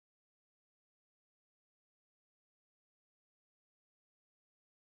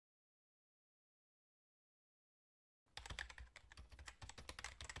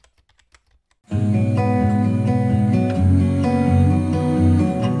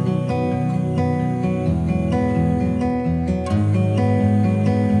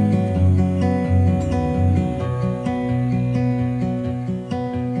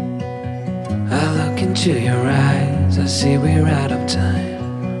into your eyes, I see we're out of time.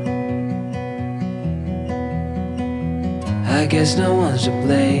 I guess no one's to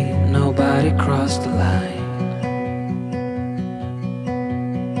blame, nobody crossed the line.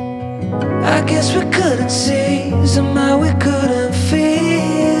 I guess we couldn't see, somehow we couldn't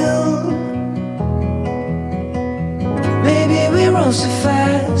feel. Maybe we rose too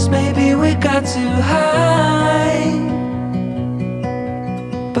fast, maybe we got too high.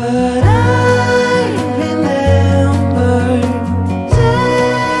 But I remember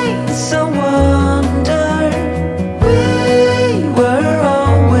days I wonder we were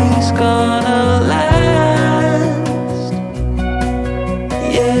always gonna last.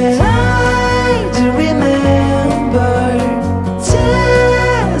 Yeah, I do remember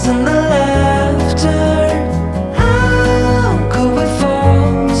tears and the laughter. How could we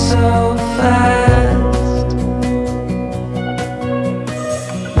fall so fast?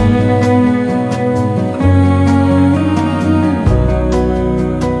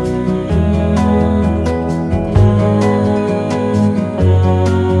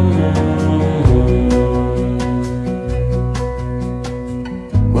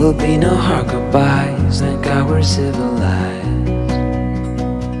 Will be no hard goodbyes, thank God we're civilized.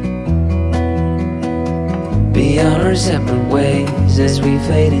 Be on our separate ways as we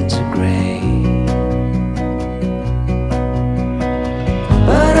fade into gray.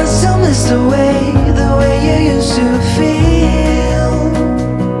 But I still miss the way you used to feel.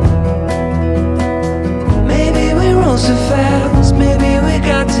 Maybe we rose too fast, maybe we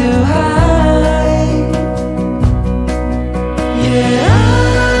got too high. Yeah,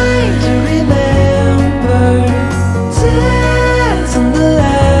 tears and the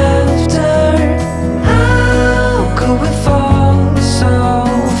laughter. How could we fall so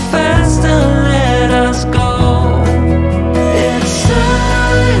fast and let us go? It's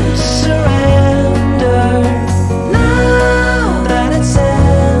time to surrender. Now that it's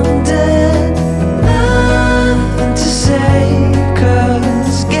ended, nothing to say,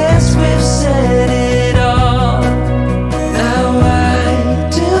 'cause guess we've said it all. Now why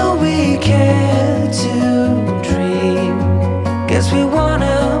do we care to dream? Guess we wanna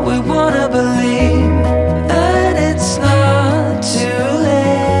believe that it's not too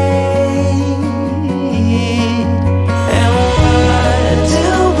late. And why do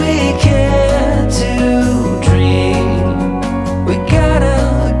we care to dream? We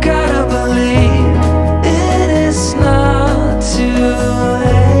gotta believe it is not too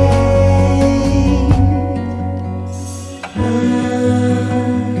late.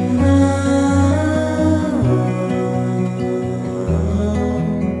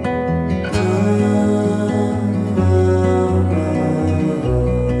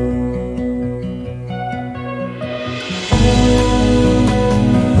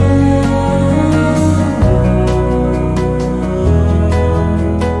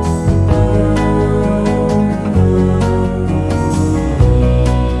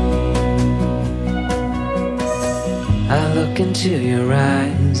 I look into your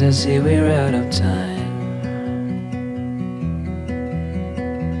eyes, I see we're out of time.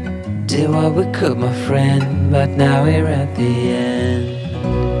 Did what we could, my friend, but now we're at the end.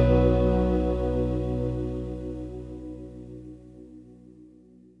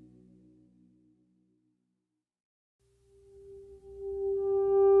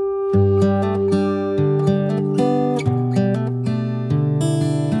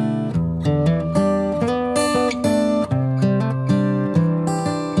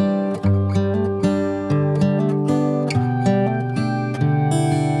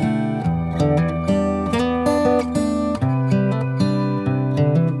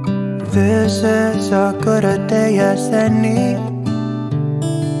 This is as good a day as any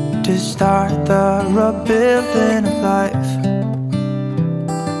to start the rebuilding of life.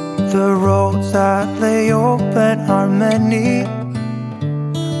 The roads that lay open are many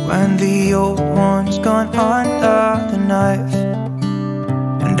when the old one's gone under the knife.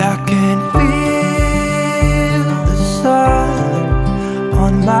 And I can feel the sun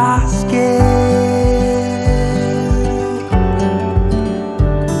on my skin,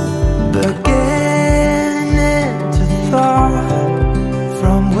 beginning to thaw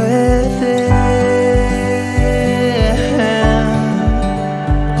from within.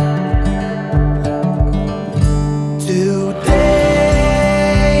 Today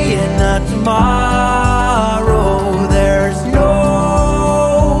and not tomorrow, there's no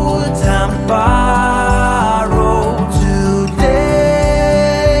time to borrow. Today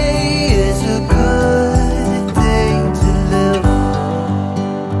is a good day to live.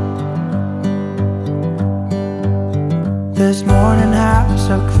 This morning has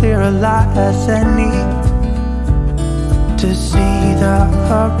so clear a light as any.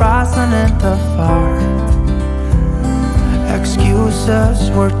 horizon in the far. Excuses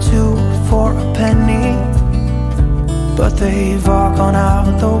were 2 for a penny, but they've all gone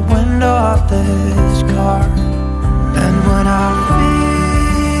out the window of this car. And when I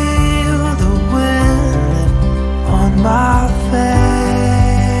feel the wind on my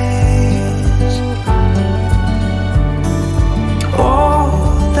face, all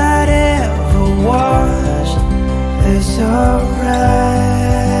that ever was is a race.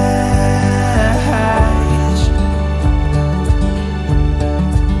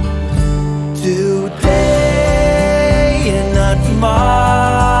 Today and not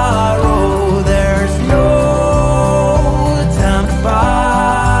tomorrow, there's no time to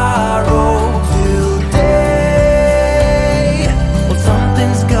borrow. Today, well,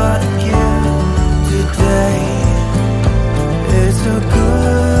 something's gotta give. Today is a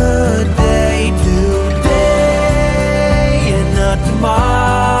good day. Today and not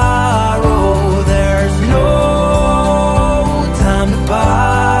tomorrow, there's no time to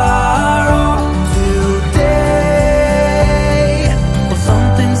borrow. Today, well,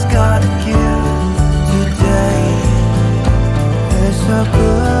 something's gotta give. Today is a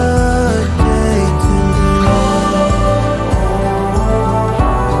good day.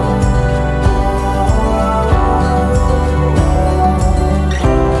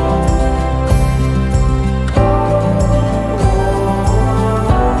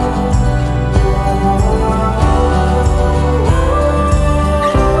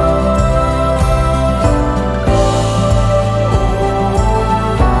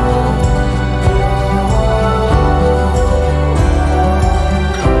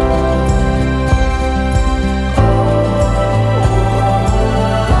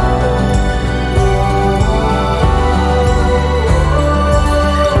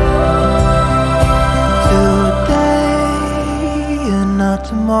 Today and not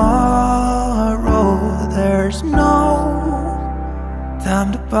tomorrow, there's no time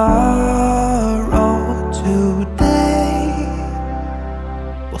to borrow. Today,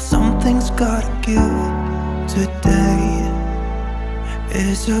 well, something's gotta give. Today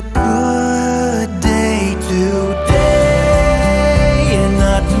is a good day. Today